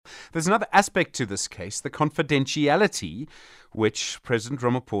There's another aspect to this case, the confidentiality which President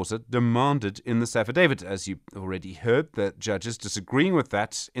Ramaphosa demanded in this affidavit. As you already heard, the judges disagreeing with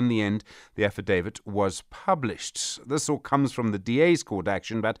that. In the end, the affidavit was published. This all comes from the DA's court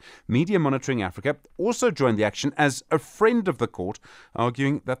action, but Media Monitoring Africa also joined the action as a friend of the court,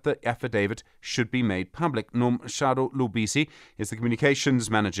 arguing that the affidavit should be made public. Nomshado Lubisi is the communications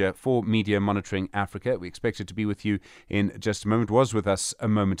manager for Media Monitoring Africa. We expected to be with you in just a moment, was with us a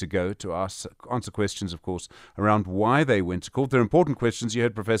moment ago to answer questions, of course, around why they went to court. They're important questions. You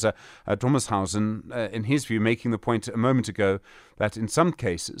heard Professor Thomas Hausen, in his view, making the point a moment ago that in some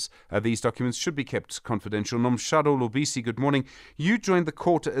cases these documents should be kept confidential. Nomshado Lubisi, good morning. You joined the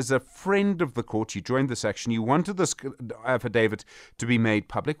court as a friend of the court. You joined this action. You wanted this affidavit to be made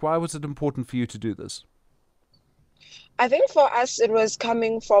public. Why was it important for you to do this? I think for us, it was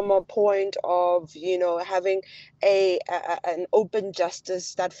coming from a point of, having an open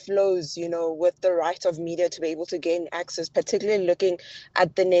justice that flows, with the right of media to be able to gain access, particularly looking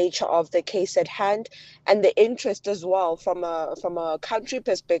at the nature of the case at hand and the interest as well from a country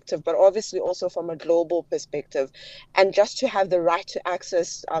perspective, but obviously also from a global perspective. And just to have the right to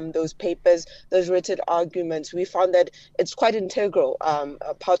access those papers, those written arguments, we found that it's quite integral,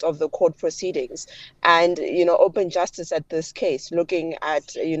 part of the court proceedings. And, open justice at this case, looking at,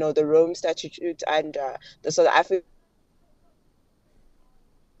 the Rome Statute and the South African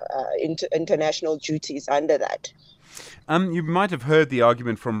international duties under that. You might have heard the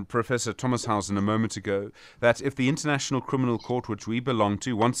argument from Professor Thomas Hausen a moment ago that if the International Criminal Court, which we belong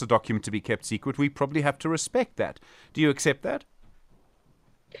to, wants a document to be kept secret, we probably have to respect that. Do you accept that?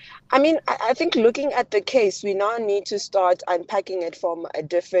 I mean, I think looking at the case, we now need to start unpacking it from a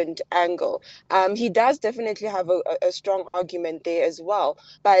different angle. He does definitely have a strong argument there as well.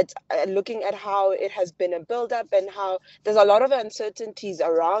 But looking at how it has been a build-up and how there's a lot of uncertainties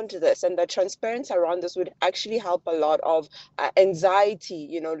around this, and the transparency around this would actually help a lot of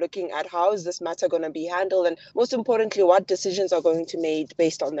anxiety, looking at how is this matter going to be handled, and most importantly, what decisions are going to be made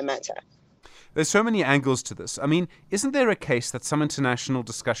based on the matter. There's so many angles to this. I mean, isn't there a case that some international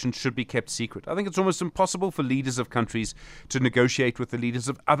discussions should be kept secret? I think it's almost impossible for leaders of countries to negotiate with the leaders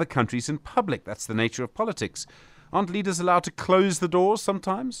of other countries in public. That's the nature of politics. Aren't leaders allowed to close the doors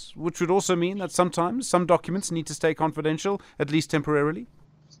sometimes? Which would also mean that sometimes some documents need to stay confidential, at least temporarily?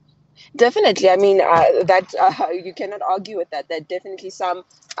 Definitely. I mean, you cannot argue with that. That definitely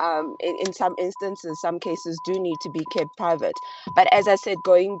in some instances, some cases do need to be kept private. But as I said,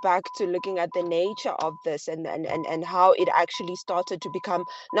 going back to looking at the nature of this and how it actually started to become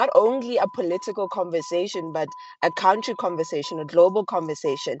not only a political conversation, but a country conversation, a global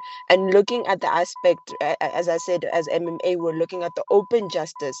conversation, and looking at the aspect, as I said, as MMA, we're looking at the open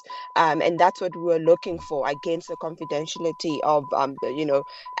justice, and that's what we're looking for against the confidentiality of,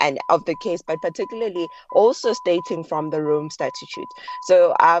 and of the case, but particularly also stating from the Rome Statute.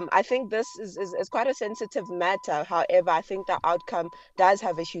 So I think this is quite a sensitive matter. However, I think the outcome does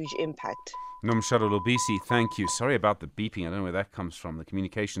have a huge impact. Nomshado Lubisi, thank you. Sorry about the beeping. I don't know where that comes from. The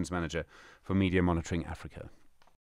communications manager for Media Monitoring Africa.